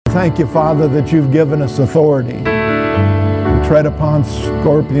Thank you, Father, that you've given us authority to tread upon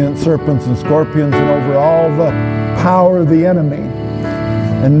serpents and scorpions and over all the power of the enemy,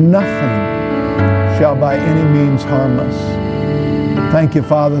 and nothing shall by any means harm us. Thank you,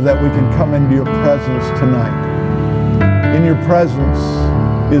 Father, that we can come into your presence tonight. In your presence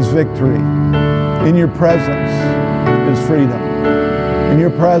is victory. In your presence is freedom. In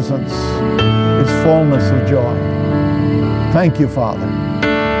your presence is fullness of joy. Thank you, Father,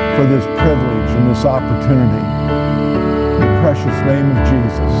 for this privilege and this opportunity. In the precious name of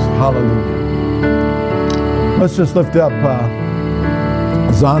Jesus. Hallelujah. Let's just lift up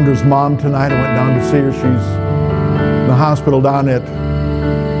Zondra's mom tonight. I went down to see her. She's in the hospital down at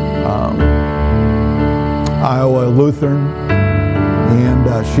Iowa Lutheran,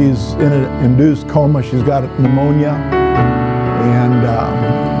 and she's in an induced coma. She's got pneumonia, and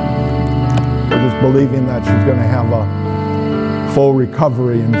we're just believing that she's going to have a full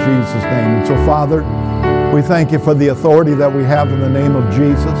recovery in Jesus' name. And so, Father, we thank you for the authority that we have in the name of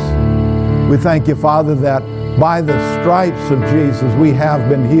Jesus. We thank you, Father, that by the stripes of Jesus we have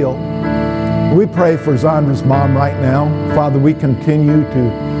been healed. We pray for Zondra's mom right now. Father, we continue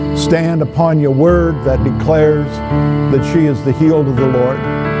to stand upon your word that declares that she is the healed of the Lord.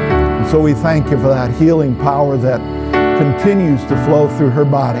 And so we thank you for that healing power that continues to flow through her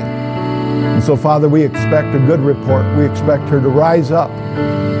body. And so, Father, we expect a good report. We expect her to rise up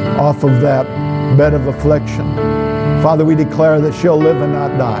off of that bed of affliction. Father, we declare that she'll live and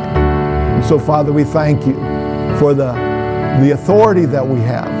not die. And so, Father, we thank you for the authority that we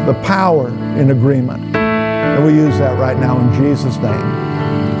have, the power in agreement. And we use that right now in Jesus' name.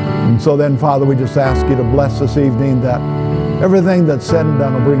 And so then, Father, we just ask you to bless this evening, that everything that's said and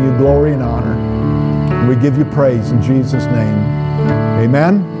done will bring you glory and honor. And we give you praise in Jesus' name.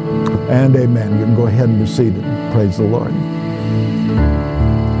 Amen and amen. You can go ahead and be seated. Praise the Lord.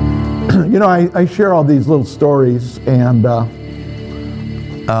 You know, I share all these little stories, and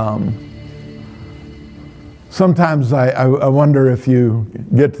sometimes I wonder if you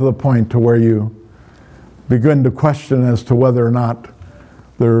get to the point to where you begin to question as to whether or not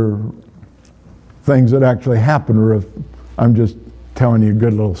they're things that actually happen, or if I'm just telling you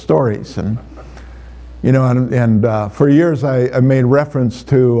good little stories. And you know, and for years I made reference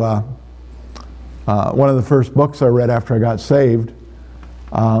to one of the first books I read after I got saved,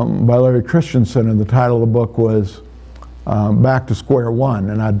 by Larry Christensen, and the title of the book was Back to Square One,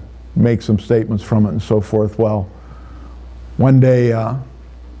 and I'd make some statements from it and so forth. Well, one day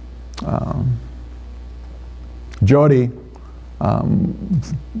Jody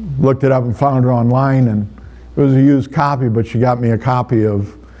looked it up and found it online, and it was a used copy, but she got me a copy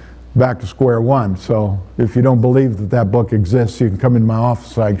of Back to Square One. So if you don't believe that that book exists, you can come in my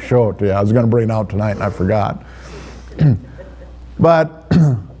office so I can show it to you. I was going to bring it out tonight and I forgot. But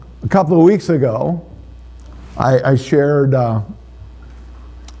a couple of weeks ago, I shared an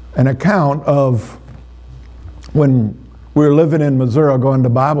account of when we were living in Missouri, going to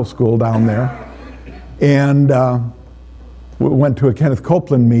Bible school down there, and we went to a Kenneth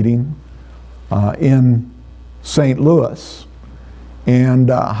Copeland meeting in St. Louis, and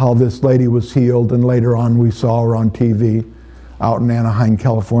how this lady was healed, and later on we saw her on TV out in Anaheim,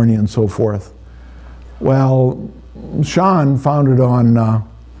 California, and so forth. Well, Sean found it on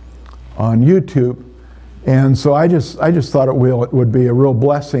YouTube, and so I just thought it would be a real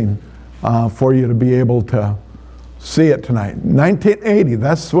blessing for you to be able to see it tonight. 1980,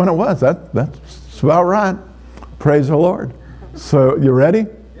 that's when it was. That's about right. Praise the Lord. So, you ready?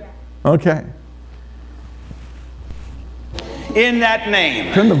 Okay. In that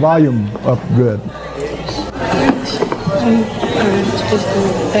name. Turn the volume up good. I'm just a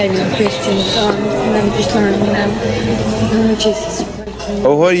baby Christian, so I'm just learning now. Jesus.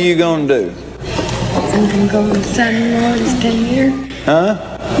 Well, what are you going to do? I'm going to go on the side of the Lord and stay there. Huh?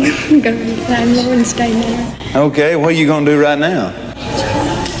 I'm going to go on the side of the Lord and stay there. Okay, what are you going to do right now?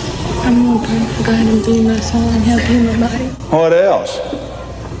 I'm going to pray for God and be my soul and help heal my body. What else?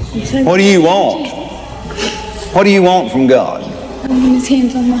 What do you want? What do you want from God? I want His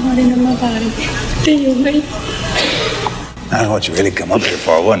hands on my heart and on my body. Heal me. That's what you really come up here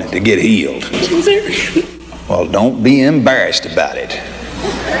for, wasn't it? To get healed. Yes, sir. Well, don't be embarrassed about it.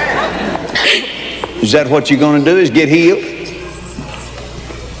 Is that what you're going to do, is get healed?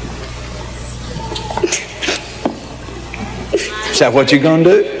 Is that what you're going to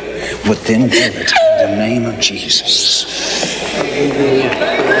do? Well, then do it in the name of Jesus.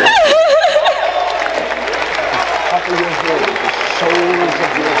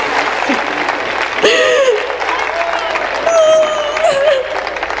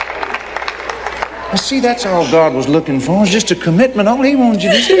 See, that's all God was looking for, is just a commitment. All he wanted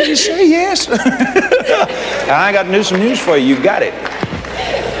you to do is just say yes. I got some news for you. You got it.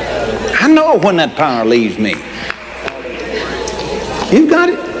 I know when that power leaves me. You got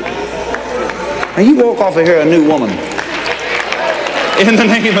it. Now you walk off of here a new woman. In the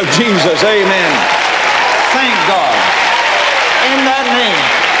name of Jesus, amen. Thank God. In that name.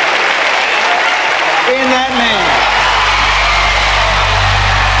 In that name.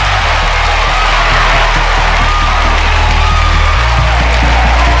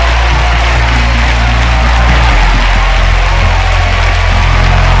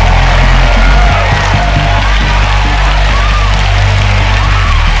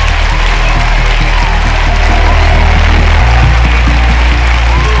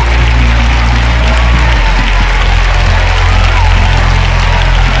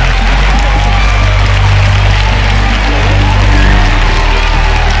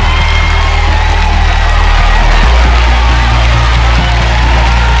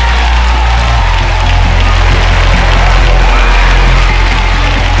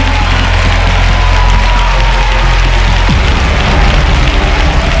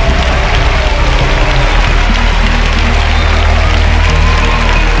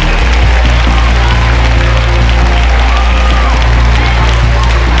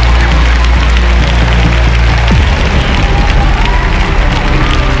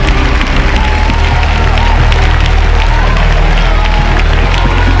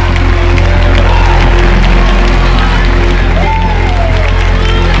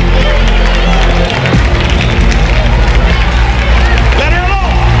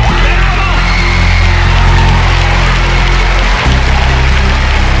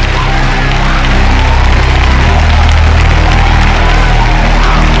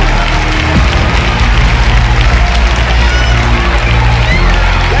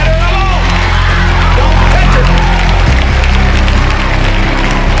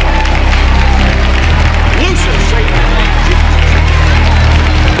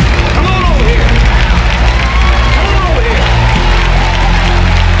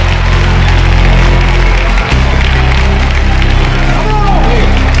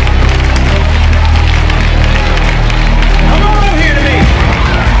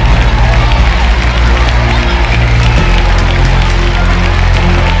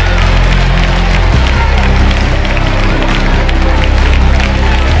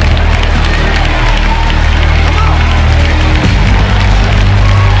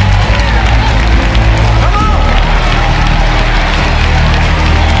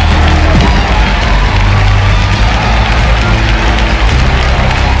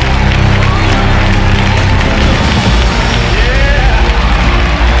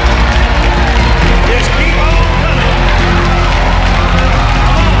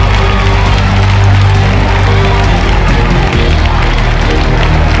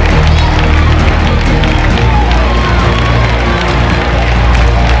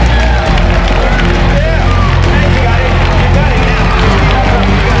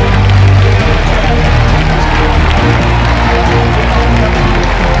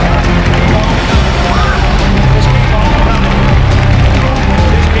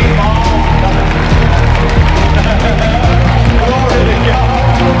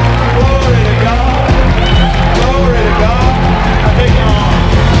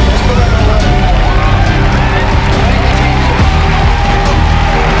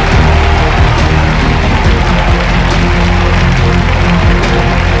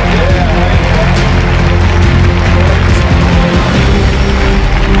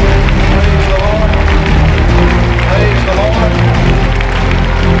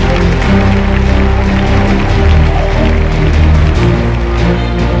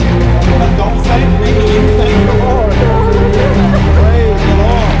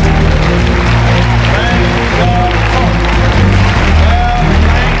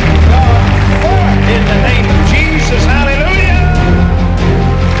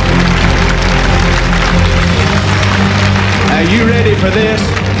 for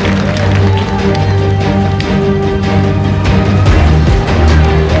this?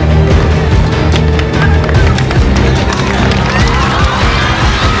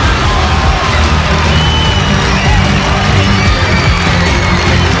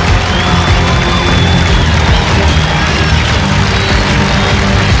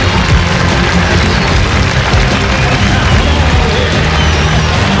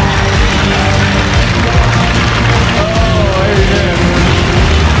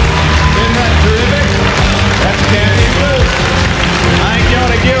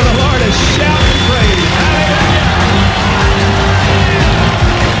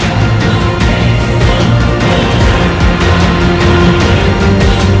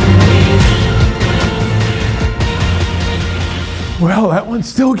 Well, that one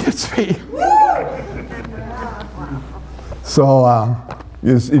still gets me. So,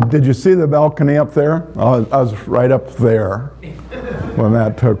 did you see the balcony up there? I was right up there when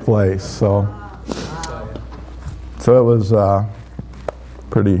that took place. So it was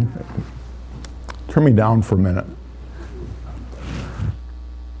pretty. Turn me down for a minute.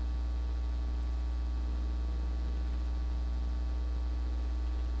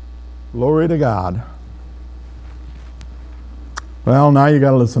 Glory to God. Well, now you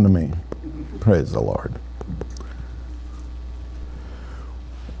got to listen to me. Praise the Lord.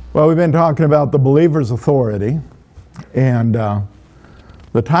 Well, we've been talking about the believer's authority, and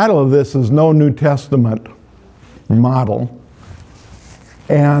the title of this is No New Testament Model.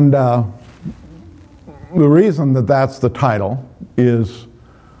 And the reason that that's the title is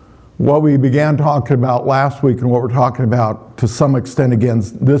what we began talking about last week and what we're talking about to some extent again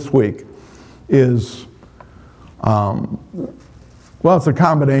this week is, well, it's a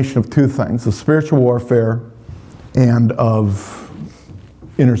combination of two things, the spiritual warfare and of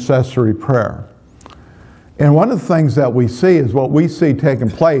intercessory prayer. And one of the things that we see is what we see taking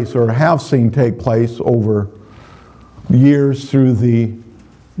place or have seen take place over years through the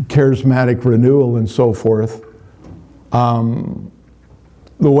charismatic renewal and so forth. The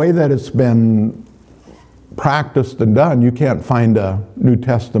way that it's been practiced and done, you can't find a New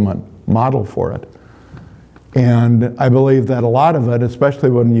Testament model for it. And I believe that a lot of it, especially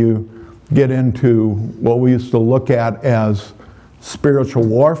when you get into what we used to look at as spiritual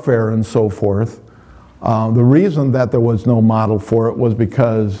warfare and so forth, the reason that there was no model for it was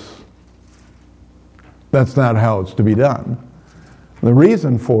because that's not how it's to be done. The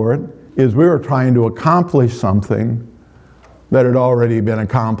reason for it is we were trying to accomplish something that had already been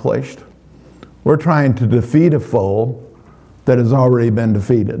accomplished. We're trying to defeat a foe that has already been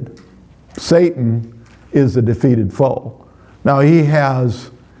defeated. Satan is a defeated foe. Now he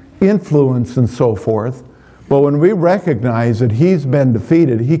has influence and so forth, but when we recognize that he's been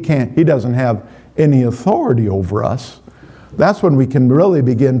defeated, he doesn't have any authority over us, that's when we can really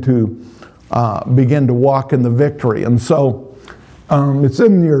begin to walk in the victory. And so it's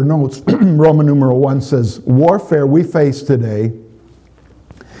in your notes, Roman numeral 1 says, warfare we face today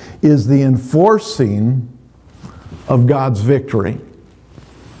is the enforcing of God's victory.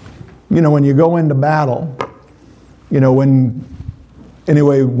 You know, when you go into battle, you know, what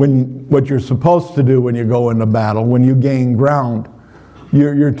you're supposed to do when you go into battle, when you gain ground,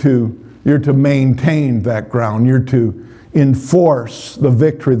 you're to maintain that ground. You're to enforce the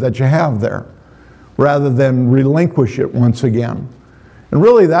victory that you have there, rather than relinquish it once again. And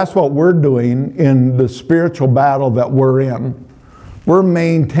really that's what we're doing in the spiritual battle that we're in. We're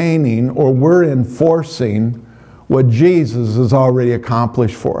maintaining or we're enforcing what Jesus has already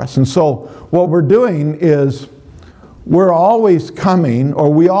accomplished for us. And so what we're doing is we're always coming, or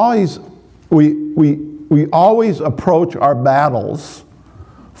we always approach our battles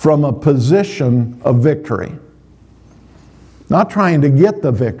from a position of victory. Not trying to get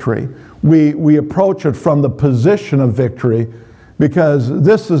the victory. We approach it from the position of victory, because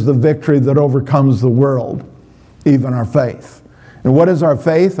this is the victory that overcomes the world, even our faith. And what is our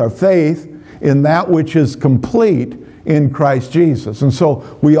faith? Our faith in that which is complete in Christ Jesus. And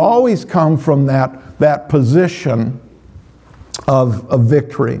so we always come from that position of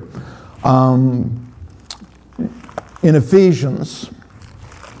victory. In Ephesians,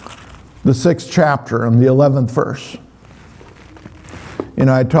 the 6th chapter and the 11th verse. You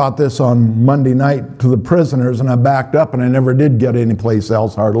know, I taught this on Monday night to the prisoners, and I backed up, and I never did get anyplace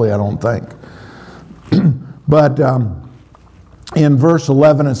else, hardly, I don't think. But in verse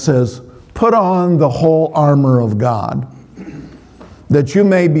 11 it says, put on the whole armor of God, that you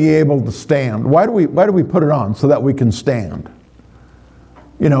may be able to stand. Why do we put it on? So that we can stand.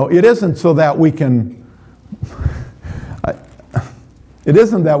 You know, it isn't so that we can... It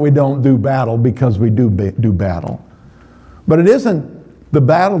isn't that we don't do battle because we do battle. But it isn't the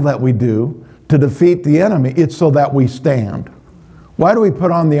battle that we do to defeat the enemy. It's so that we stand. Why do we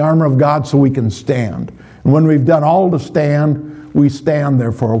put on the armor of God? So we can stand. And when we've done all to stand, we stand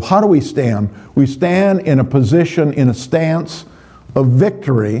therefore. How do we stand? We stand in a position, in a stance of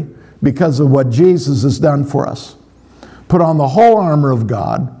victory because of what Jesus has done for us. Put on the whole armor of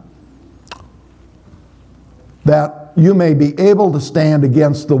God, that you may be able to stand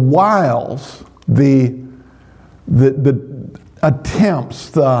against the wiles, the attempts,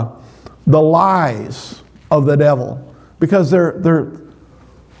 the lies of the devil, because they're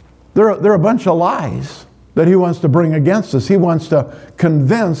a bunch of lies that he wants to bring against us. He wants to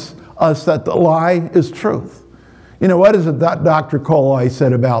convince us that the lie is truth. You know, what is it that Dr. Colloy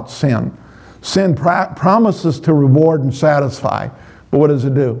said about sin? Sin promises to reward and satisfy, but what does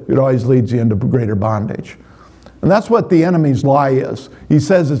it do? It always leads you into greater bondage. And that's what the enemy's lie is. He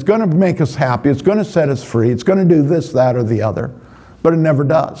says it's going to make us happy, it's going to set us free, it's going to do this, that, or the other, but it never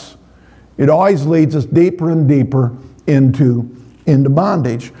does. It always leads us deeper and deeper into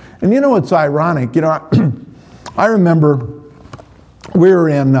bondage. And you know what's ironic? You know, I remember we were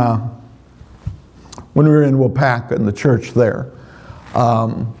in, when we were in Wapaka in the church there.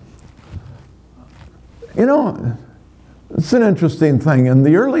 You know, it's an interesting thing. In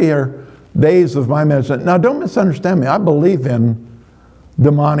the earlier days of my ministry, now don't misunderstand me, I believe in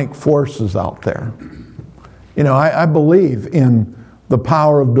demonic forces out there. You know, I believe in the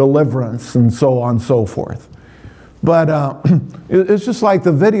power of deliverance and so on and so forth. But it's just like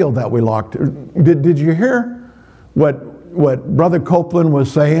the video that we locked. Did you hear what Brother Copeland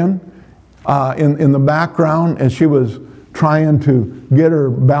was saying in the background as she was trying to get her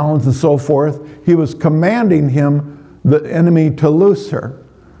balance and so forth? He was commanding him, the enemy, to loose her.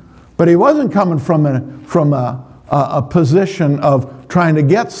 But he wasn't coming from a position of trying to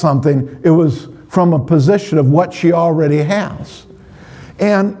get something. It was from a position of what she already has.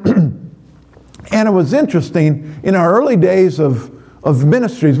 And it was interesting, in our early days of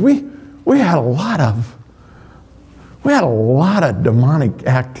ministries, we had a lot of demonic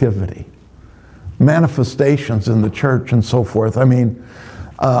activity, manifestations in the church and so forth. I mean,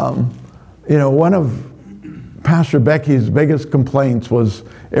 you know, one of Pastor Becky's biggest complaints was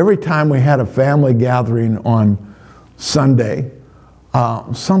every time we had a family gathering on Sunday,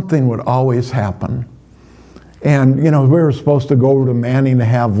 something would always happen. And, you know, we were supposed to go over to Manning to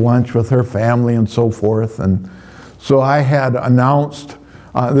have lunch with her family and so forth. And so I had announced,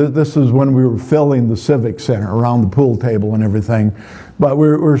 this is when we were filling the Civic Center around the pool table and everything. But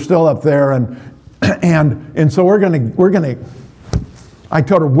we're still up there. And so we're gonna, I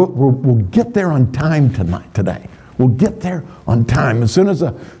told her, we'll get there on time today. We'll get there on time. As soon as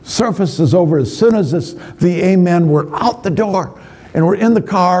the service is over, as soon as the amen, we're out the door. And we're in the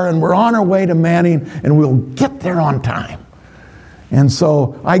car, and we're on our way to Manning, and we'll get there on time. And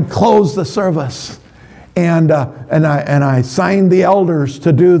so I closed the service, and I signed the elders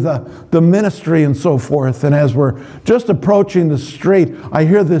to do the ministry and so forth. And as we're just approaching the street, I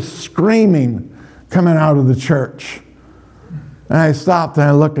hear this screaming coming out of the church. And I stopped, and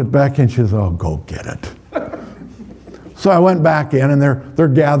I looked at Becky, and she says, "Oh, go get it." So I went back in, and they're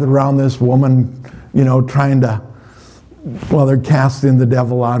gathered around this woman, you know, trying to, well, they're casting the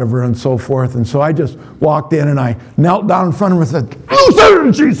devil out of her and so forth. And so I just walked in and I knelt down in front of her and said, "Loose her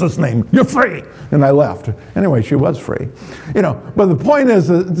in Jesus' name, you're free." And I left. Anyway, she was free. You know, but the point is,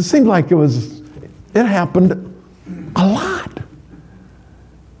 it seemed like it happened a lot.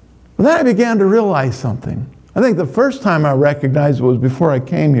 But then I began to realize something. I think the first time I recognized it was before I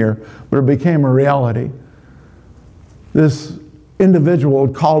came here, but it became a reality. This individual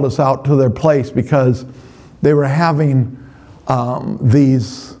had called us out to their place because they were having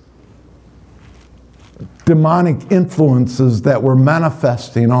these demonic influences that were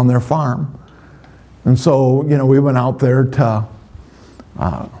manifesting on their farm. And so, you know, we went out there to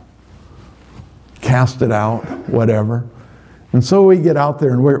cast it out, whatever. And so we get out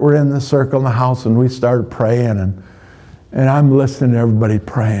there and we're in this circle in the house and we started praying and I'm listening to everybody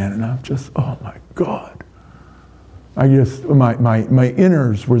praying and I'm just, oh my God. I just, my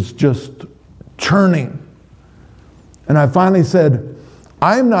innards was just churning. And I finally said,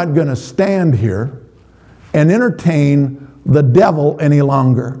 I'm not going to stand here and entertain the devil any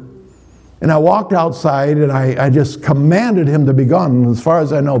longer. And I walked outside and I just commanded him to be gone. And as far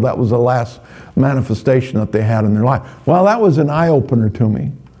as I know, that was the last manifestation that they had in their life. Well, that was an eye-opener to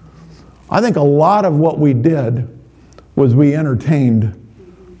me. I think a lot of what we did was we entertained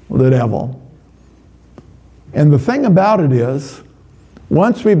the devil. And the thing about it is,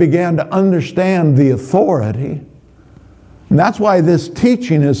 once we began to understand the authority, and that's why this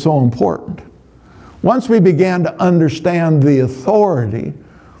teaching is so important. Once we began to understand the authority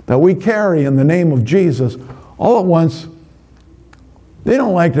that we carry in the name of Jesus, all at once, they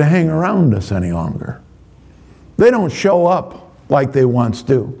don't like to hang around us any longer. They don't show up like they once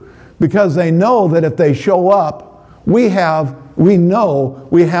do. Because they know that if they show up, we know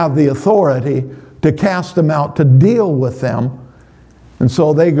we have the authority to cast them out, to deal with them. And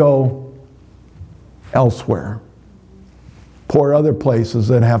so they go elsewhere. Poor other places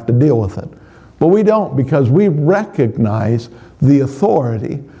that have to deal with it. But we don't, because we recognize the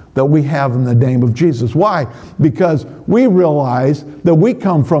authority that we have in the name of Jesus. Why? Because we realize that we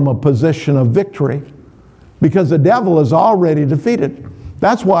come from a position of victory. Because the devil is already defeated.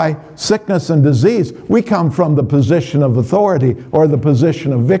 That's why sickness and disease, we come from the position of authority or the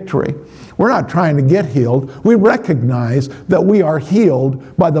position of victory. We're not trying to get healed. We recognize that we are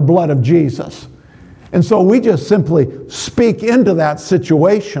healed by the blood of Jesus. And so we just simply speak into that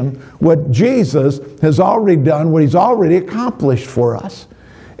situation what Jesus has already done, what he's already accomplished for us.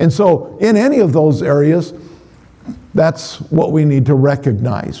 And so in any of those areas, that's what we need to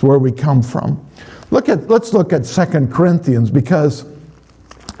recognize, where we come from. Let's look at 2 Corinthians, because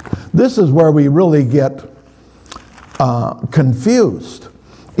this is where we really get confused,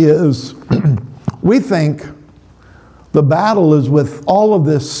 is we think the battle is with all of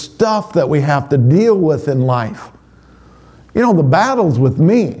this stuff that we have to deal with in life. You know, the battle's with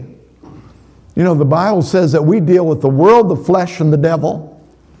me. You know, the Bible says that we deal with the world, the flesh, and the devil.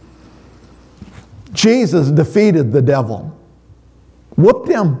 Jesus defeated the devil, whooped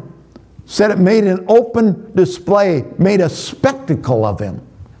him, said it made an open display, made a spectacle of him,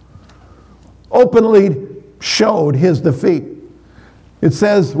 openly showed his defeat. It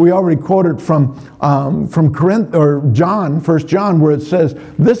says, we already quoted from John, 1 John, where it says,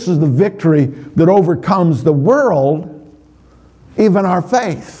 this is the victory that overcomes the world, even our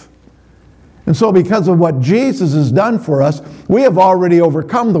faith. And so because of what Jesus has done for us, we have already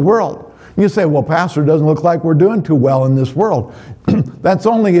overcome the world. You say, well, Pastor, it doesn't look like we're doing too well in this world. That's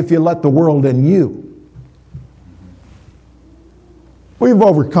only if you let the world in you. We've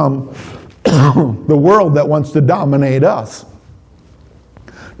overcome the world that wants to dominate us.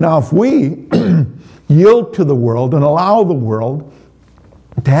 Now, if we yield to the world and allow the world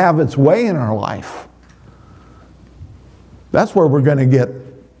to have its way in our life, that's where we're going to get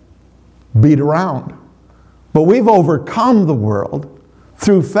beat around. But we've overcome the world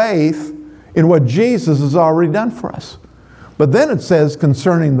through faith in what Jesus has already done for us. But then it says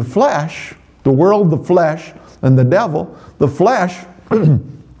concerning the flesh, the world, the flesh, and the devil, the flesh,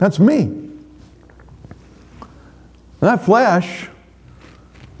 that's me. That flesh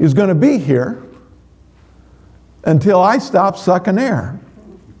is going to be here until I stop sucking air.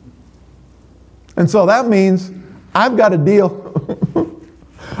 And so that means I've got to deal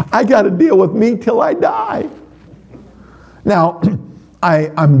I got to deal with me till I die. Now,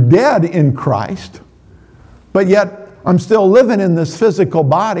 I'm dead in Christ, but yet I'm still living in this physical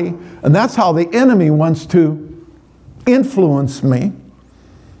body, and that's how the enemy wants to influence me,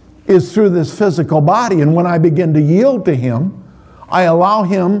 is through this physical body. And when I begin to yield to him, I allow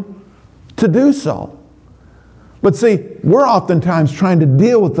him to do so. But see, we're oftentimes trying to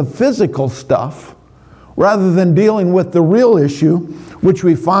deal with the physical stuff rather than dealing with the real issue, which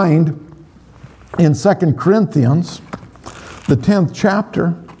we find in 2 Corinthians, the 10th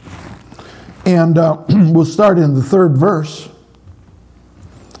chapter. And we'll start in the 3rd verse.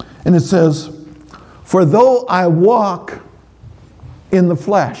 And it says, for though I walk in the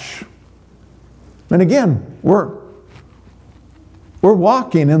flesh. And again, we're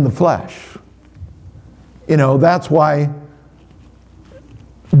walking in the flesh. You know, that's why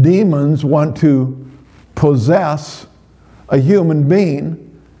demons want to possess a human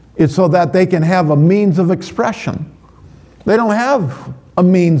being. It's so that they can have a means of expression. They don't have a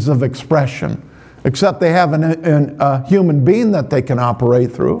means of expression except they have a human being that they can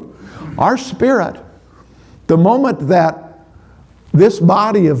operate through. Our spirit, the moment that this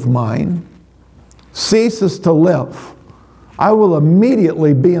body of mine ceases to live, I will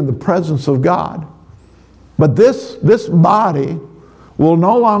immediately be in the presence of God. But this body will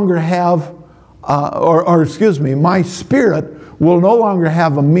no longer have, my spirit will no longer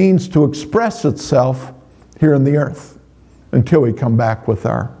have a means to express itself here in the earth until we come back with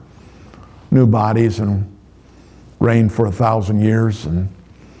our new bodies and reign for 1,000 years, and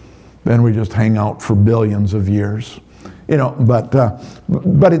then we just hang out for billions of years. You know,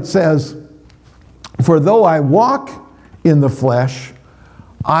 but it says, for though I walk in the flesh,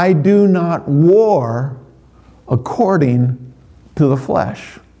 I do not war according to the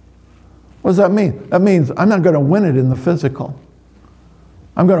flesh. What does that mean? That means I'm not going to win it in the physical.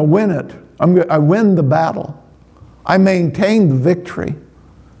 I'm going to win it. I win the battle. I maintain the victory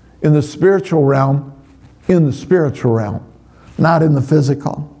in the spiritual realm, not in the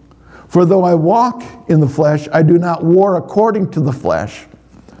physical. For though I walk in the flesh, I do not war according to the flesh.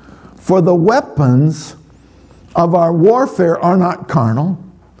 For the weapons of our warfare are not carnal,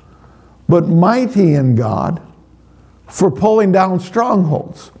 but mighty in God for pulling down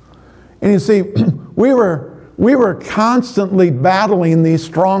strongholds. And you see, we were constantly battling these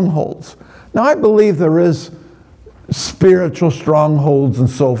strongholds. Now, I believe there is spiritual strongholds and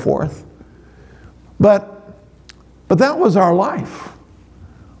so forth. But that was our life.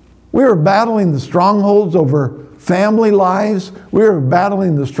 We were battling the strongholds over family lives. We are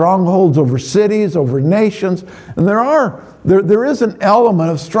battling the strongholds over cities, over nations. And there is an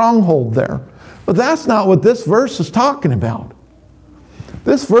element of stronghold there. But that's not what this verse is talking about.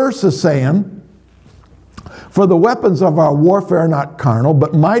 This verse is saying, for the weapons of our warfare are not carnal,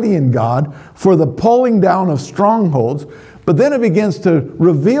 but mighty in God, for the pulling down of strongholds. But then it begins to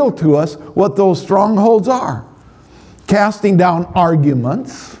reveal to us what those strongholds are. Casting down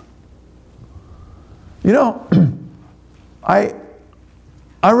arguments. You know, I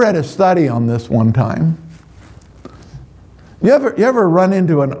read a study on this one time. You ever run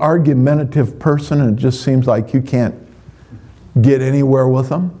into an argumentative person and it just seems like you can't get anywhere with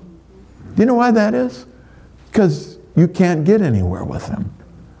them? Do you know why that is? Because you can't get anywhere with them.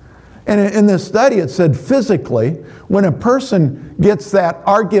 And in this study it said physically, when a person gets that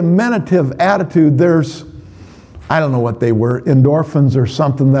argumentative attitude, there's, I don't know what they were, endorphins or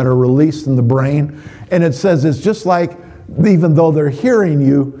something that are released in the brain. And it says it's just like, even though they're hearing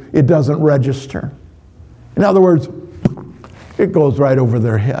you, it doesn't register. In other words, it goes right over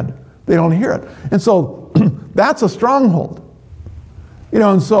their head. They don't hear it. And so that's a stronghold. You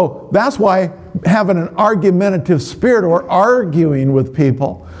know, and so that's why having an argumentative spirit or arguing with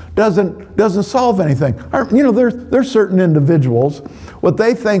people doesn't solve anything. You know, there's certain individuals, what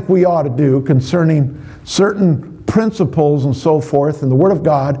they think we ought to do concerning certain principles and so forth in the Word of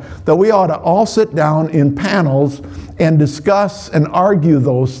God, that we ought to all sit down in panels and discuss and argue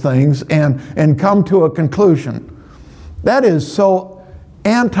those things and come to a conclusion. That is so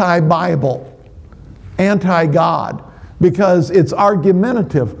anti-Bible, anti-God, because it's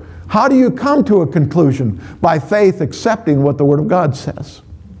argumentative. How do you come to a conclusion? By faith accepting what the Word of God says.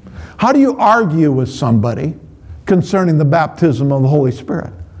 How do you argue with somebody concerning the baptism of the Holy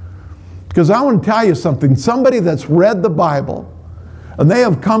Spirit? Because I want to tell you something. Somebody that's read the Bible and they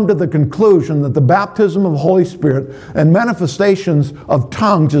have come to the conclusion that the baptism of the Holy Spirit and manifestations of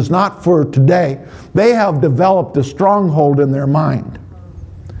tongues is not for today, they have developed a stronghold in their mind.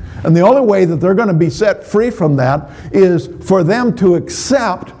 And the only way that they're going to be set free from that is for them to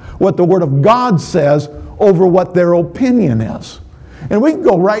accept what the Word of God says over what their opinion is. And we can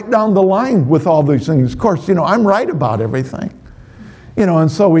go right down the line with all these things. Of course, you know, I'm right about everything. You know, and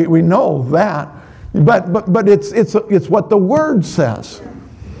so we know that. But it's what the Word says.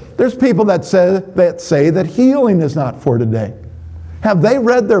 There's people that say that healing is not for today. Have they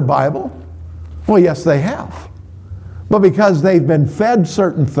read their Bible? Well, yes, they have. But because they've been fed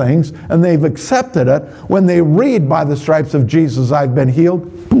certain things and they've accepted it, when they read by the stripes of Jesus I've been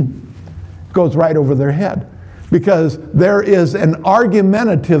healed, boom, it goes right over their head. Because there is an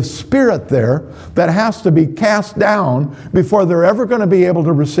argumentative spirit there that has to be cast down before they're ever going to be able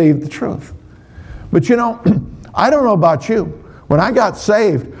to receive the truth. But you know, I don't know about you. When I got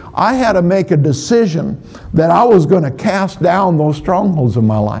saved, I had to make a decision that I was going to cast down those strongholds in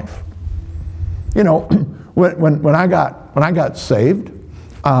my life. You know, when I got saved,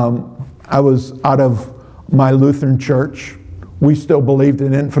 I was out of my Lutheran church. We still believed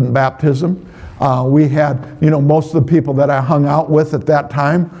in infant baptism. We had, you know, most of the people that I hung out with at that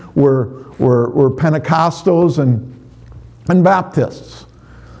time were Pentecostals and Baptists.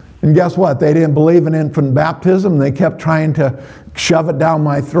 And guess what? They didn't believe in infant baptism. They kept trying to shove it down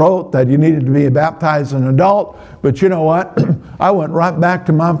my throat that you needed to be baptized as an adult. But you know what? I went right back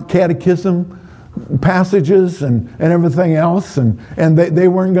to my catechism passages and everything else, and they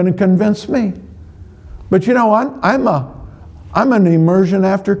weren't going to convince me. But you know what? I'm an immersion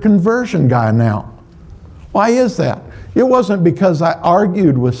after conversion guy now. Why is that? It wasn't because I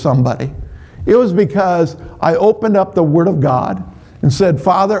argued with somebody. It was because I opened up the Word of God and said,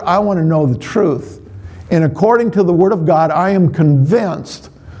 Father, I want to know the truth. And according to the Word of God, I am convinced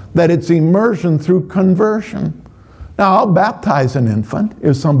that it's immersion through conversion. Now, I'll baptize an infant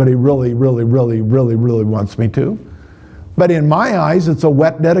if somebody really wants me to. But in my eyes, it's a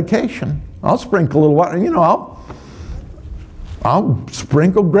wet dedication. I'll sprinkle a little water. You know, I'll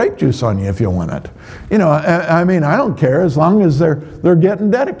sprinkle grape juice on you if you want it. You know, I mean, I don't care as long as they're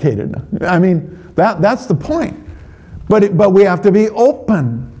getting dedicated. I mean, that's the point. But we have to be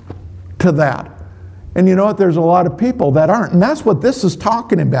open to that. And you know what? There's a lot of people that aren't. And that's what this is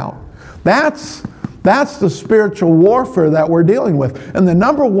talking about. That's the spiritual warfare that we're dealing with. And the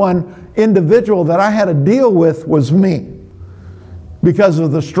number one individual that I had to deal with was me. Because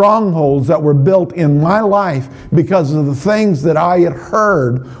of the strongholds that were built in my life, because of the things that I had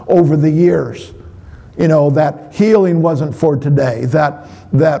heard over the years. You know, that healing wasn't for today, that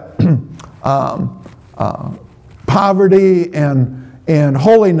poverty and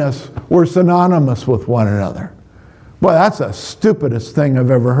holiness were synonymous with one another. Boy, that's the stupidest thing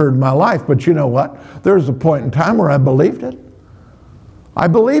I've ever heard in my life. But you know what? There was a point in time where I believed it. I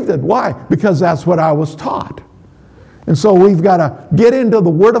believed it. Why? Because that's what I was taught. And so we've got to get into the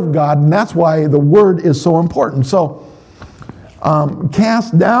Word of God, and that's why the Word is so important. So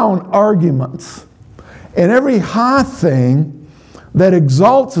cast down arguments and every high thing that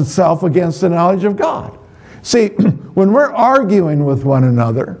exalts itself against the knowledge of God. See, when we're arguing with one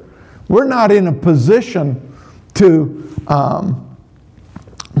another, we're not in a position to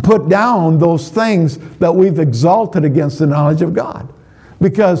put down those things that we've exalted against the knowledge of God.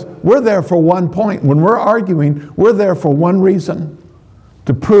 Because we're there for one point. When we're arguing, we're there for one reason: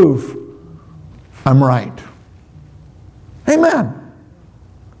 to prove I'm right. Amen.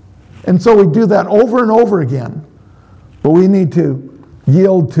 And so we do that over and over again. But we need to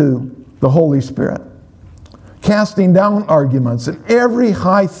yield to the Holy Spirit. Casting down arguments and every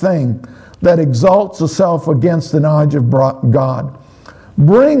high thing that exalts itself against the knowledge of God,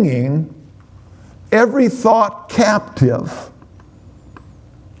 bringing every thought captive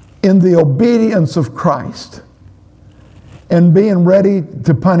in the obedience of Christ, and being ready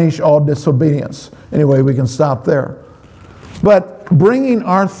to punish all disobedience. Anyway, we can stop there. But bringing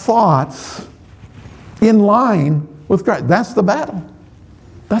our thoughts in line with Christ, that's the battle.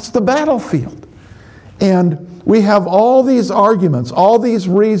 That's the battlefield. And we have all these arguments, all these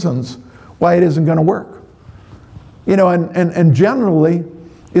reasons why it isn't going to work. You know, and generally,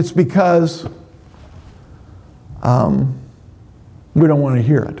 it's because we don't want to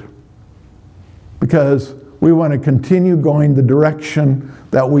hear it. Because we want to continue going the direction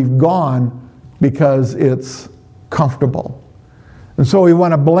that we've gone because it's comfortable. And so we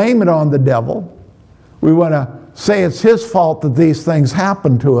want to blame it on the devil. We want to say it's his fault that these things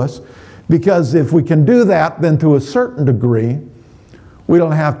happen to us, because if we can do that, then to a certain degree, we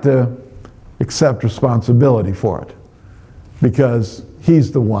don't have to accept responsibility for it, because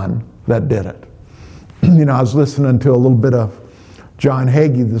he's the one that did it. You know, I was listening to a little bit of John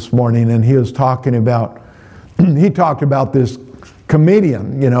Hagee this morning, and he was talking about, he talked about this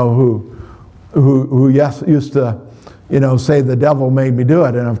comedian, you know, who used to, you know, say the devil made me do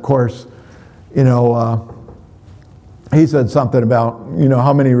it. And of course, you know, he said something about, you know,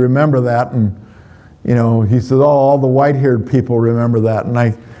 how many remember that? And, you know, he said, oh, all the white-haired people remember that. And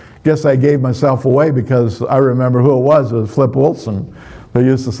I guess I gave myself away, because I remember who it was. It was Flip Wilson. They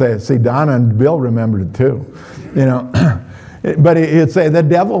used to say it. See, Donna and Bill remembered it too, you know. But he'd say, the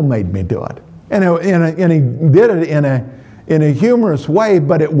devil made me do it. And he did it in a humorous way,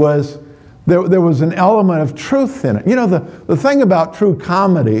 but it was, there was an element of truth in it. You know, the thing about true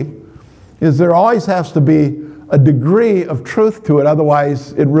comedy is there always has to be a degree of truth to it,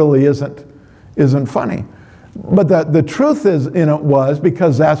 otherwise it really isn't funny. But the truth in it was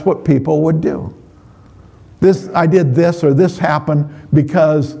because that's what people would do. I did this, or this happened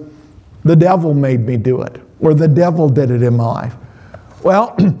because the devil made me do it, or the devil did it in my life.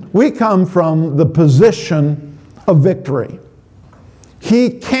 Well, we come from the position of victory. He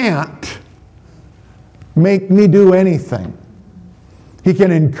can't make me do anything. He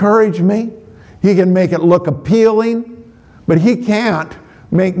can encourage me. He can make it look appealing, but he can't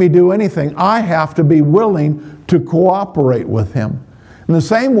make me do anything. I have to be willing to cooperate with him. In the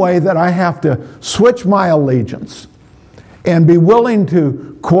same way that I have to switch my allegiance and be willing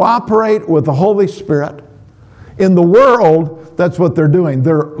to cooperate with the Holy Spirit. In the world, that's what they're doing.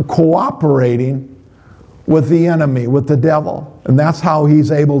 They're cooperating with the enemy, with the devil. And that's how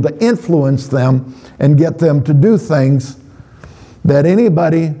he's able to influence them and get them to do things that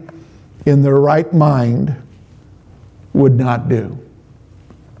anybody in their right mind would not do.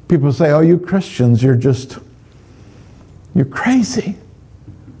 People say, oh, you Christians, you're crazy.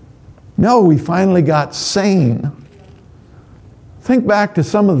 No, we finally got sane. Think back to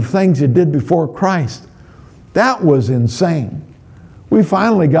some of the things you did before Christ. That was insane. We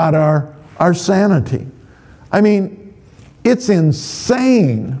finally got our sanity. I mean, it's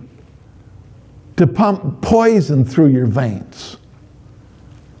insane to pump poison through your veins.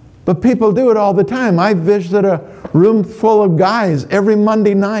 But people do it all the time. I visit a room full of guys every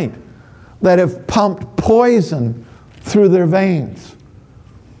Monday night that have pumped poison through their veins.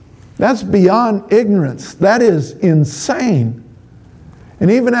 That's beyond ignorance. That is insane. And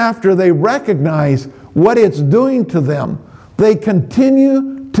even after they recognize what it's doing to them, they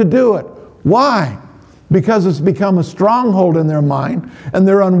continue to do it. Why? Because it's become a stronghold in their mind, and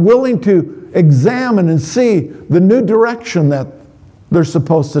they're unwilling to examine and see the new direction that they're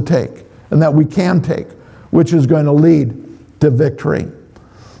supposed to take, and that we can take, which is going to lead to victory.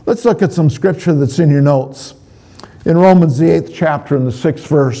 Let's look at some scripture that's in your notes. In Romans, the 8th chapter, in the 6th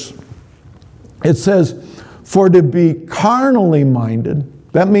verse, it says, For to be carnally minded,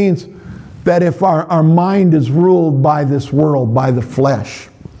 that means that if our mind is ruled by this world, by the flesh,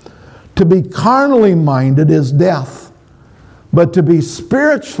 to be carnally minded is death, but to be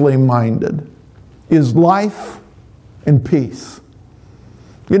spiritually minded is life and peace.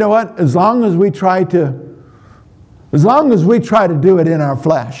 You know what? As long as we try to do it in our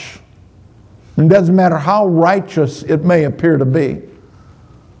flesh, it doesn't matter how righteous it may appear to be,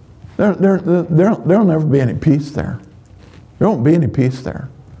 there'll never be any peace there. There won't be any peace there.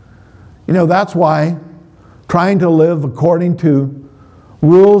 You know, that's why trying to live according to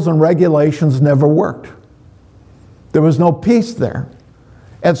rules and regulations never worked. There was no peace there.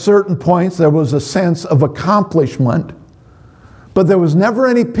 At certain points, there was a sense of accomplishment, but there was never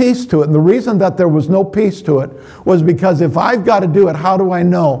any peace to it. And the reason that there was no peace to it was because if I've got to do it, how do I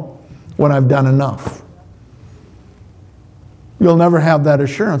know when I've done enough? You'll never have that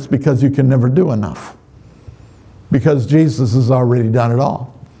assurance because you can never do enough. Because Jesus has already done it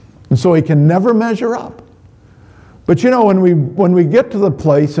all. And so he can never measure up. But you know, when we get to the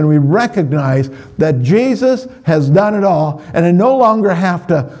place and we recognize that Jesus has done it all, and I no longer have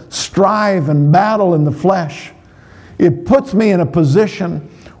to strive and battle in the flesh, it puts me in a position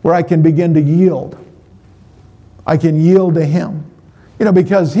where I can begin to yield. I can yield to him. You know,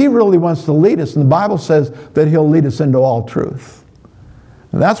 because he really wants to lead us, and the Bible says that he'll lead us into all truth.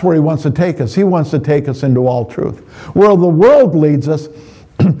 And that's where he wants to take us. He wants to take us into all truth. Where the world leads us,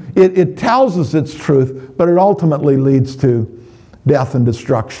 it tells us it's truth, but it ultimately leads to death and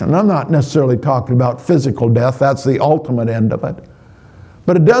destruction. And I'm not necessarily talking about physical death. That's the ultimate end of it.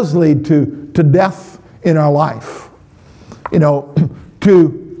 But it does lead to death in our life. You know,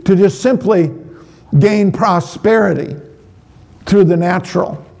 to just simply gain prosperity through the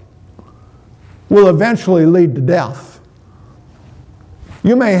natural will eventually lead to death.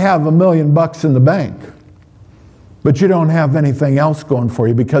 You may have $1 million in the bank, but you don't have anything else going for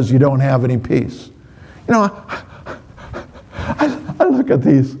you because you don't have any peace. You know, I look at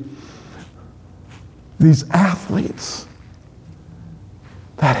these athletes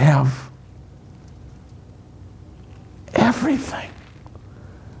that have everything.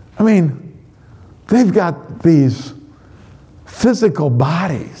 I mean, they've got these physical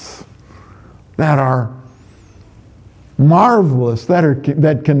bodies that are marvelous,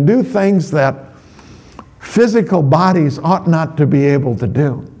 that can do things that physical bodies ought not to be able to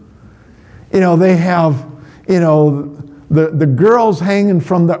do. You know, they have, you know, the girls hanging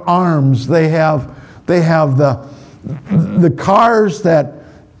from their arms. They have the cars that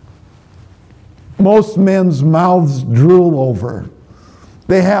most men's mouths drool over.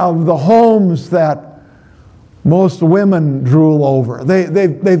 They have the homes that most women drool over.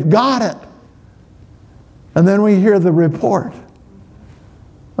 They've got it. And then we hear the report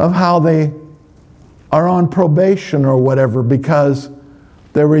of how they are on probation or whatever because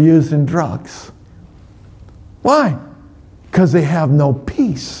they were using drugs. Why? Because they have no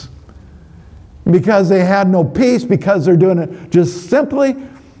peace. Because they had no peace, because they're doing it just simply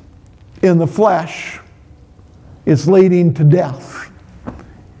in the flesh, it's leading to death.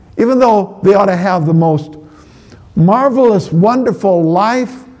 Even though they ought to have the most marvelous, wonderful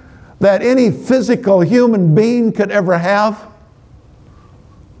life that any physical human being could ever have,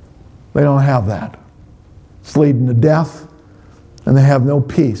 they don't have that. It's leading to death, and they have no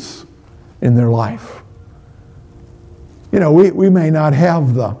peace in their life. You know, we may not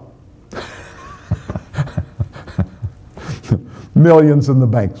have the millions in the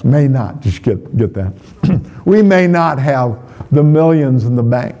banks. May not. Just get that. We may not have the millions in the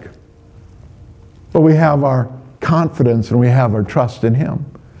bank, but we have our confidence and we have our trust in him.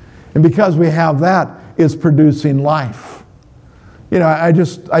 And because we have that, it's producing life. You know, I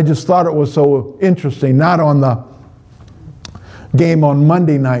just thought it was so interesting, not on the game on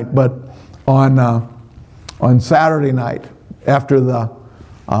Monday night, but on Saturday night after the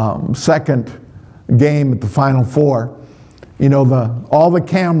second game at the Final Four. You know, all the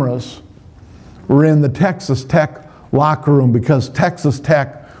cameras were in the Texas Tech locker room because Texas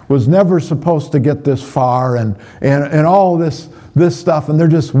Tech was never supposed to get this far and all this stuff, and they're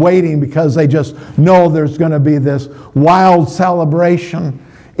just waiting because they just know there's going to be this wild celebration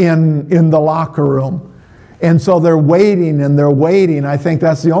in the locker room. And so they're waiting and they're waiting. I think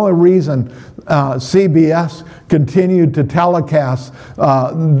that's the only reason CBS continued to telecast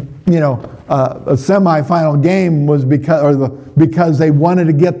a semifinal game was because they wanted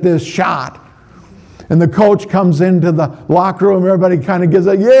to get this shot. And the coach comes into the locker room, everybody kind of gives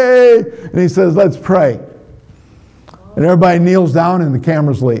a yay, and he says, "Let's pray." And everybody kneels down and the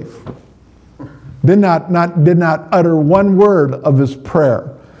cameras leave. Did not utter one word of his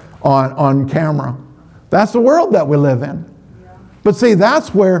prayer on camera. That's the world that we live in. But see,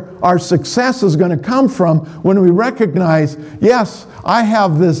 that's where our success is going to come from, when we recognize, yes, I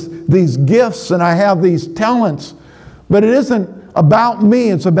have these gifts and I have these talents, but it isn't about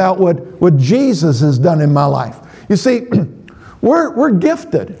me. It's about what Jesus has done in my life. You see, we're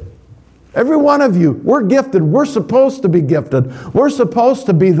gifted. Every one of you, we're gifted. We're supposed to be gifted. We're supposed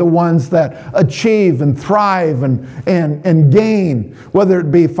to be the ones that achieve and thrive and gain, whether it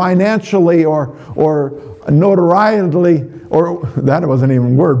be financially or notoriety, or that wasn't even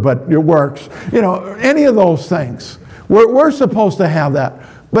a word, but it works. You know, any of those things. We're supposed to have that.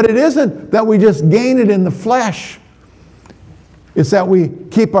 But it isn't that we just gain it in the flesh. It's that we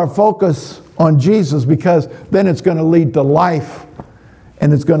keep our focus on Jesus, because then it's going to lead to life,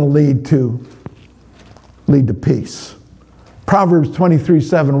 and it's going to lead to peace. Proverbs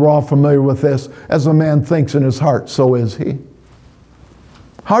 23:7, we're all familiar with this. As a man thinks in his heart, so is he.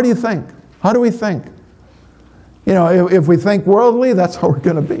 How do you think? How do we think? You know, if we think worldly, that's how we're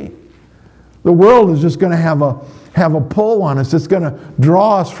going to be. The world is just going to have a pull on us. It's going to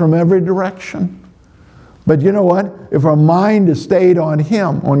draw us from every direction. But you know what? If our mind is stayed on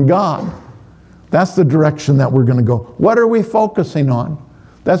Him, on God, that's the direction that we're going to go. What are we focusing on?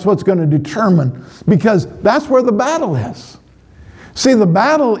 That's what's going to determine, because that's where the battle is. See, the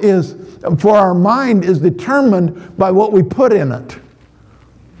battle is, for our mind, is determined by what we put in it.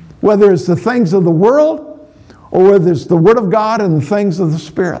 Whether it's the things of the world, or whether it's the Word of God and the things of the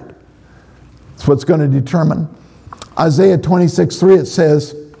Spirit. That's what's going to determine. Isaiah 26:3, it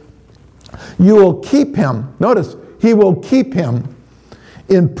says, you will keep him. Notice, He will keep him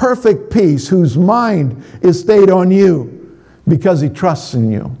in perfect peace, whose mind is stayed on you, because he trusts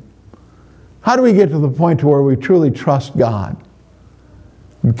in you. How do we get to the point where we truly trust God?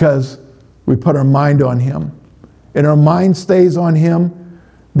 Because we put our mind on Him. And our mind stays on Him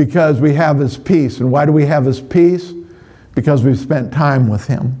because we have His peace. And why do we have His peace? Because we've spent time with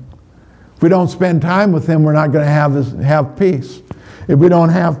Him. If we don't spend time with Him, we're not going to have peace. If we don't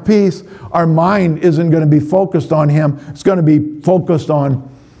have peace, our mind isn't going to be focused on Him. It's going to be focused on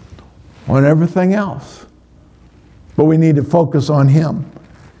everything else. But we need to focus on Him.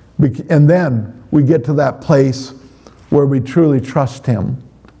 And then we get to that place where we truly trust Him.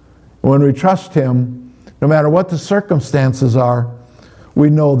 When we trust Him, no matter what the circumstances are, we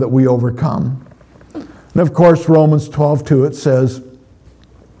know that we overcome. And of course, Romans 12:2, it says,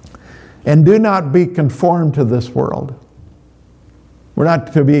 and do not be conformed to this world. We're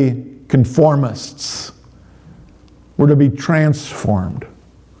not to be conformists. We're to be transformed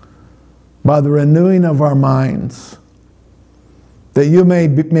by the renewing of our minds, that you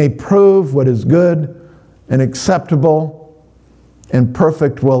may prove what is good and acceptable and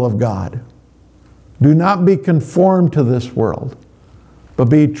perfect will of God. Do not be conformed to this world, but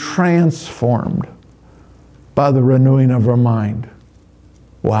be transformed by the renewing of our mind.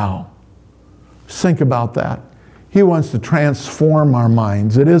 Wow. Think about that. He wants to transform our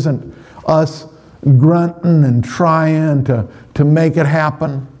minds. It isn't us grunting and trying to make it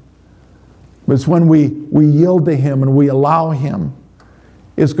happen. But it's when we yield to Him and we allow Him,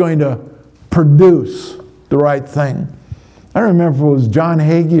 it's going to produce the right thing. I don't remember if it was John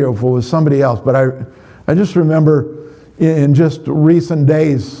Hagee or if it was somebody else, but I just remember in just recent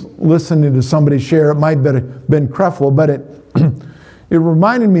days listening to somebody share, it might have been Creflo, but it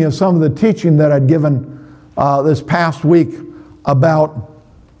reminded me of some of the teaching that I'd given this past week about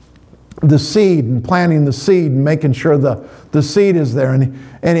the seed and planting the seed and making sure the seed is there.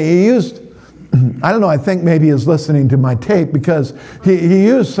 And he used, I don't know, I think maybe he was listening to my tape, because he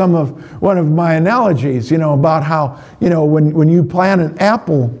used one of my analogies, about how, when you plant an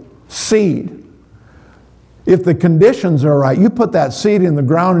apple seed, if the conditions are right, you put that seed in the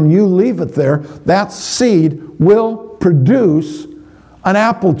ground and you leave it there, that seed will produce an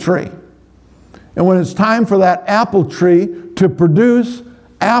apple tree. And when it's time for that apple tree to produce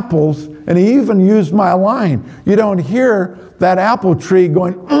apples, and he even used my line, you don't hear that apple tree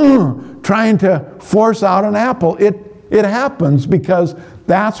going, trying to force out an apple. It happens because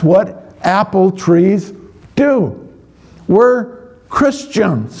that's what apple trees do. We're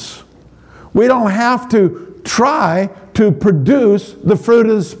Christians. We don't have to try to produce the fruit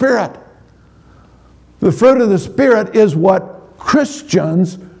of the Spirit. The fruit of the Spirit is what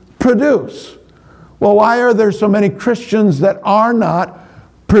Christians produce. Well, why are there so many Christians that are not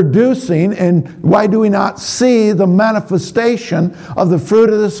producing, and why do we not see the manifestation of the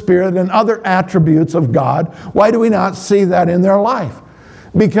fruit of the Spirit and other attributes of God? Why do we not see that in their life?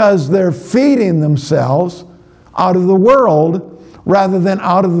 Because they're feeding themselves out of the world rather than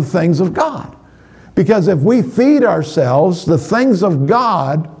out of the things of God. Because if we feed ourselves the things of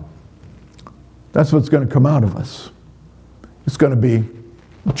God, That's what's going to come out of us. It's going to be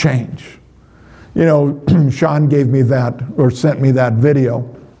change. You know, Sean gave me that, or sent me that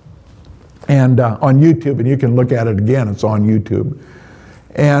video, and on YouTube, and you can look at it again. It's on YouTube.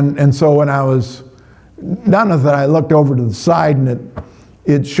 And so when I was done with it, I looked over to the side, and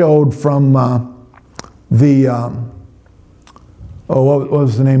it showed from what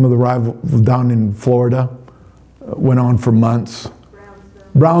was the name of the rival down in Florida? Went on for months.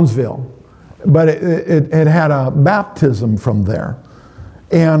 Brownsville. But it had a baptism from there.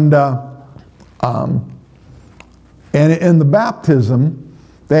 And in the baptism,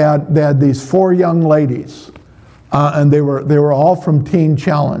 they had these 4 young ladies. And they were all from Teen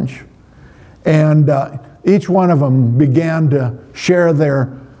Challenge. And each one of them began to share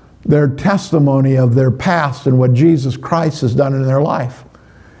their testimony of their past and what Jesus Christ has done in their life.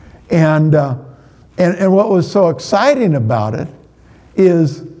 And what was so exciting about it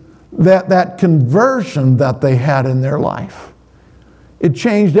is that conversion that they had in their life. It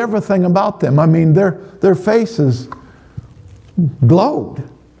changed everything about them. I mean, their faces glowed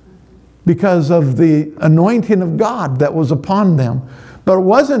because of the anointing of God that was upon them. But it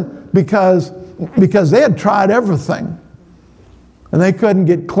wasn't because they had tried everything and they couldn't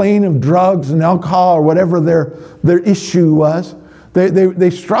get clean of drugs and alcohol or whatever their issue was. They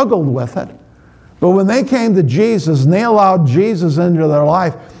struggled with it. But when they came to Jesus and they allowed Jesus into their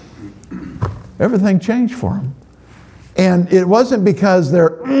life, everything changed for them. And it wasn't because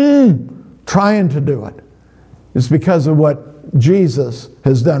they're trying to do it. It's because of what Jesus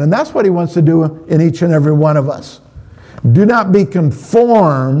has done. And that's what he wants to do in each and every one of us. Do not be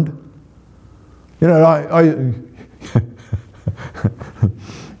conformed. You know,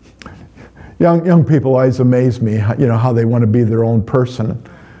 young people always amaze me, you know, how they want to be their own person.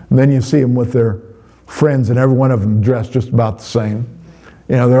 And then you see them with their friends, and every one of them dressed just about the same.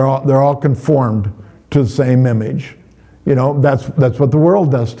 You know, they're all conformed to the same image. You know, that's what the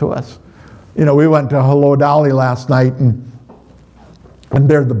world does to us. You know, we went to Hello Dolly last night, and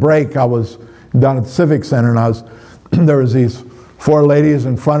there at the break, I was down at the Civic Center, and there was these 4 ladies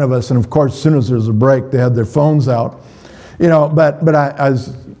in front of us, and of course, as soon as there was a break, they had their phones out. You know, but I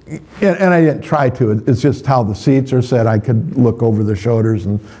was, and I didn't try to. It's just how the seats are set. I could look over their shoulders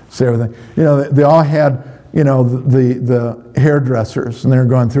and see everything. You know, they all had, you know, the hairdressers, and they were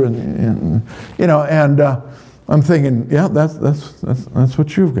going through, and you know, and I'm thinking, yeah, that's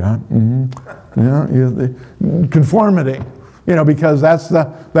what you've got. Mm-hmm. Yeah, the conformity. You know, because that's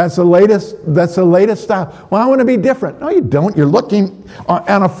the latest style. Well, I want to be different. No, you don't. You're looking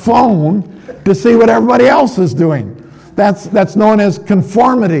on a phone to see what everybody else is doing. That's known as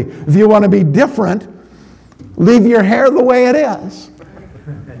conformity. If you want to be different, leave your hair the way it is.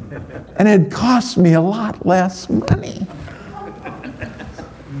 And it costs me a lot less money.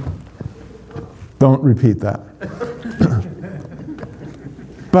 Don't repeat that.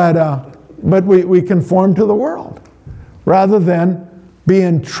 But we conform to the world rather than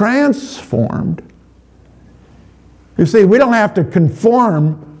being transformed. You see, we don't have to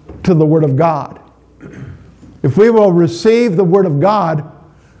conform to the Word of God. If we will receive the Word of God,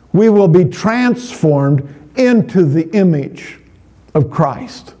 we will be transformed into the image of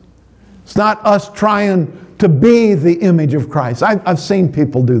Christ. It's not us trying to be the image of Christ. I've seen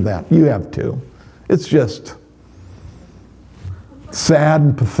people do that. You have too. It's just sad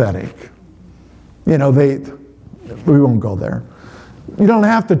and pathetic. You know, we won't go there. You don't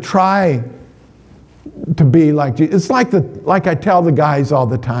have to try to be like Jesus. It's like I tell the guys all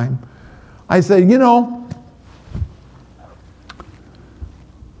the time. I say, you know,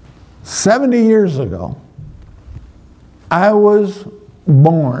 70 years ago, I was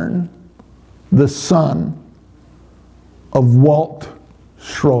born the son of Walt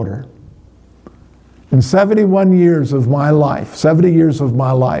Schroeder. In 71 years of my life, 70 years of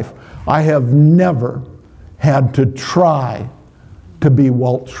my life, I have never had to try to be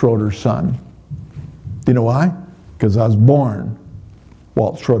Walt Schroeder's son. Do you know why? Because I was born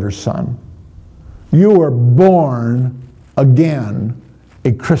Walt Schroeder's son. You were born again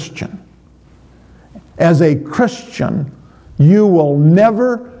a Christian. As a Christian, you will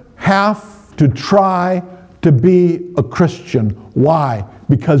never have to try to be a Christian. Why?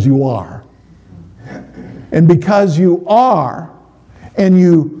 Because you are. And because you are, and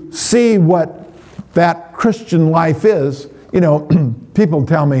you see what that Christian life is, you know, people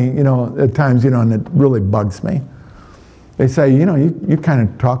tell me, you know, at times, you know, and it really bugs me. They say, you know, you kind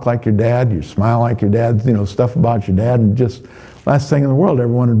of talk like your dad, you smile like your dad, you know, stuff about your dad, and just last thing in the world I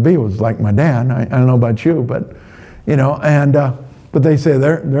ever wanted to be was like my dad. I don't know about you, but, you know, and, but they say,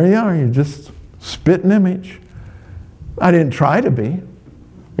 there you are, you're just spitting image. I didn't try to be.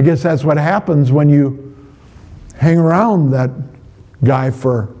 I guess that's what happens when you hang around that guy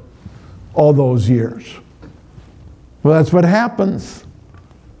for all those years. Well, that's what happens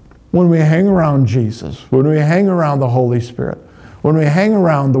when we hang around Jesus, when we hang around the Holy Spirit, when we hang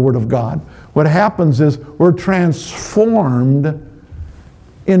around the Word of God. What happens is we're transformed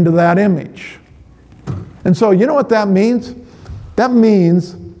into that image. And so you know what that means? That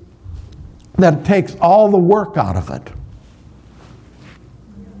means that it takes all the work out of it.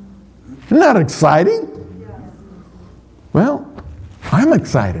 Isn't that exciting? Well, I'm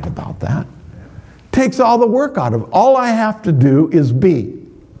excited about that. It takes all the work out of it. All I have to do is be.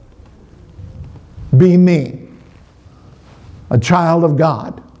 Be me. A child of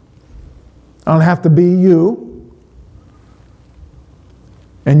God. I don't have to be you.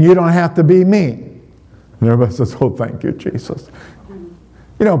 And you don't have to be me. And everybody says, oh, thank you, Jesus.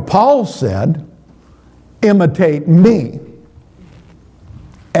 You know, Paul said, imitate me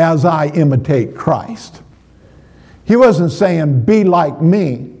as I imitate Christ. He wasn't saying be like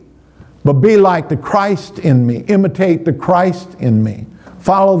me, but be like the Christ in me. Imitate the Christ in me.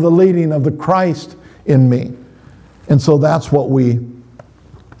 Follow the leading of the Christ in me. And so that's what we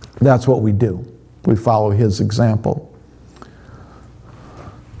do. We follow his example.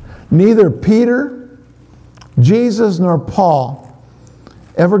 Neither Peter, Jesus, nor Paul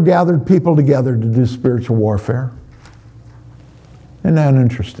ever gathered people together to do spiritual warfare. Isn't that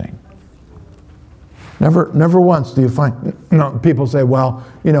interesting? Never once do you find, people say, well,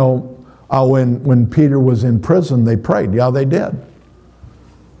 when Peter was in prison, they prayed. Yeah, they did.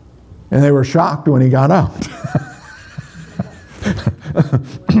 And they were shocked when he got out.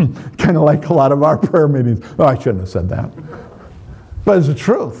 Kind of like a lot of our prayer meetings. Oh, I shouldn't have said that. But it's the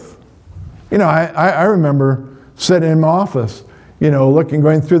truth. I remember sitting in my office,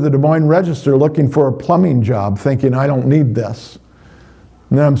 going through the Des Moines Register, looking for a plumbing job, thinking, I don't need this.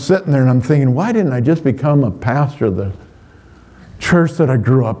 And then I'm sitting there and I'm thinking, why didn't I just become a pastor of the church that I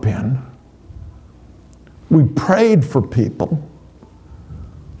grew up in? We prayed for people,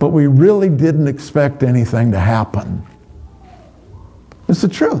 but we really didn't expect anything to happen. It's the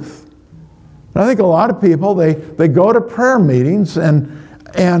truth. And I think a lot of people, they go to prayer meetings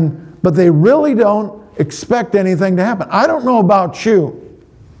but they really don't expect anything to happen. I don't know about you.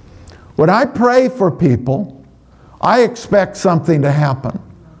 When I pray for people, I expect something to happen.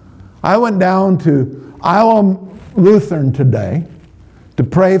 I went down to Iowa Lutheran today to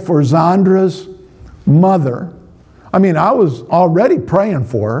pray for Zondra's mother. I was already praying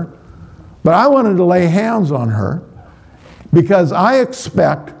for her, but I wanted to lay hands on her because I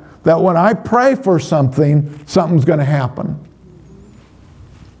expect that when I pray for something, something's going to happen.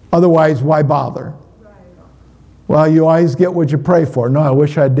 Otherwise, why bother? Well, you always get what you pray for. No, I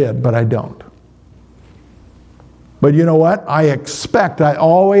wish I did, but I don't. But you know what? I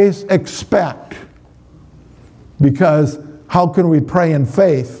always expect. Because how can we pray in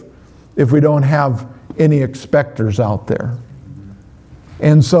faith if we don't have any expectors out there?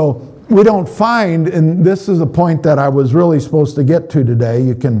 And so we don't find, and this is a point that I was really supposed to get to today.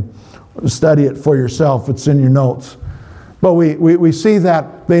 You can study it for yourself. It's in your notes. But we see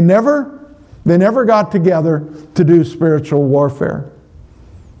that they never got together to do spiritual warfare.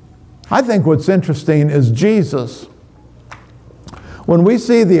 I think what's interesting is Jesus. When we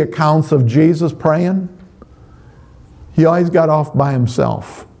see the accounts of Jesus praying, he always got off by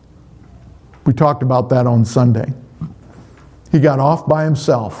himself. We talked about that on Sunday. He got off by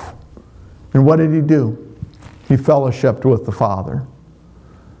himself. And what did he do? He fellowshiped with the Father.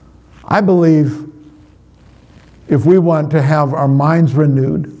 I believe if we want to have our minds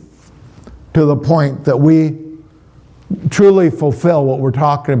renewed to the point that we truly fulfill what we're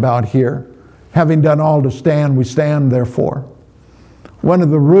talking about here, having done all to stand, we stand therefore. One of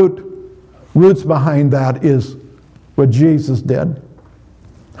the roots behind that is what Jesus did,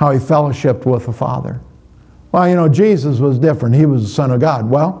 how he fellowshiped with the Father. Well, Jesus was different. He was the Son of God.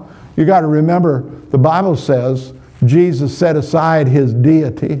 Well, you got to remember, the Bible says Jesus set aside his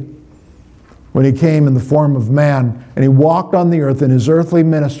deity when he came in the form of man, and he walked on the earth in his earthly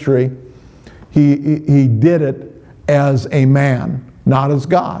ministry. He did it as a man, not as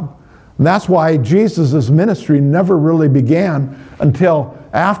God. And that's why Jesus' ministry never really began until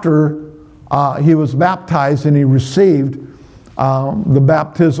after he was baptized and he received the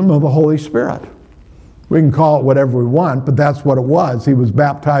baptism of the Holy Spirit. We can call it whatever we want, but that's what it was. He was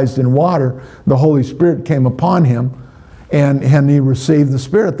baptized in water. The Holy Spirit came upon him, and he received the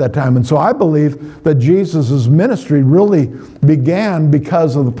Spirit at that time. And so I believe that Jesus' ministry really began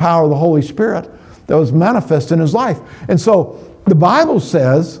because of the power of the Holy Spirit that was manifest in his life. And so the Bible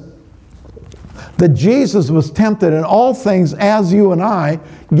says that Jesus was tempted in all things as you and I,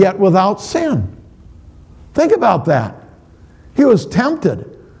 yet without sin. Think about that. He was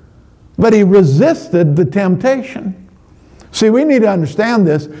tempted, but he resisted the temptation. See, we need to understand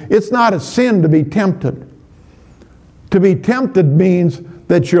this. It's not a sin to be tempted. To be tempted means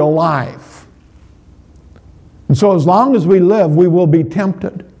that you're alive. And so as long as we live, we will be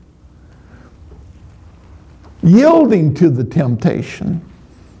tempted. Yielding to the temptation,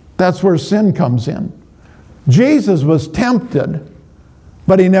 that's where sin comes in. Jesus was tempted,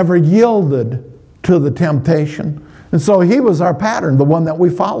 but he never yielded to the temptation. And so he was our pattern, the one that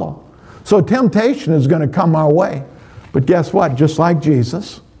we follow. So temptation is going to come our way. But guess what? Just like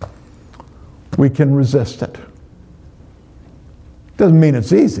Jesus, we can resist it. Doesn't mean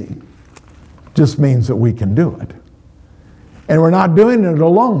it's easy. Just means that we can do it. And we're not doing it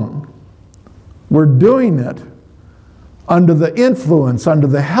alone. We're doing it under the influence, under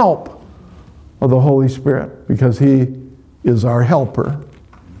the help of the Holy Spirit, because he is our helper.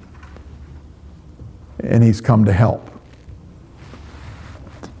 And he's come to help.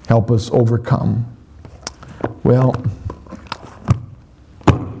 Help us overcome. Well,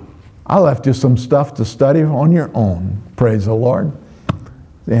 I left you some stuff to study on your own. Praise the Lord.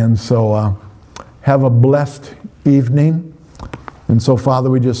 And so have a blessed evening. And so, Father,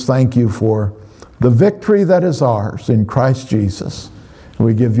 we just thank you for the victory that is ours in Christ Jesus. And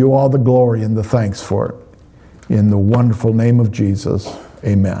we give you all the glory and the thanks for it. In the wonderful name of Jesus,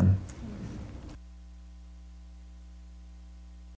 amen.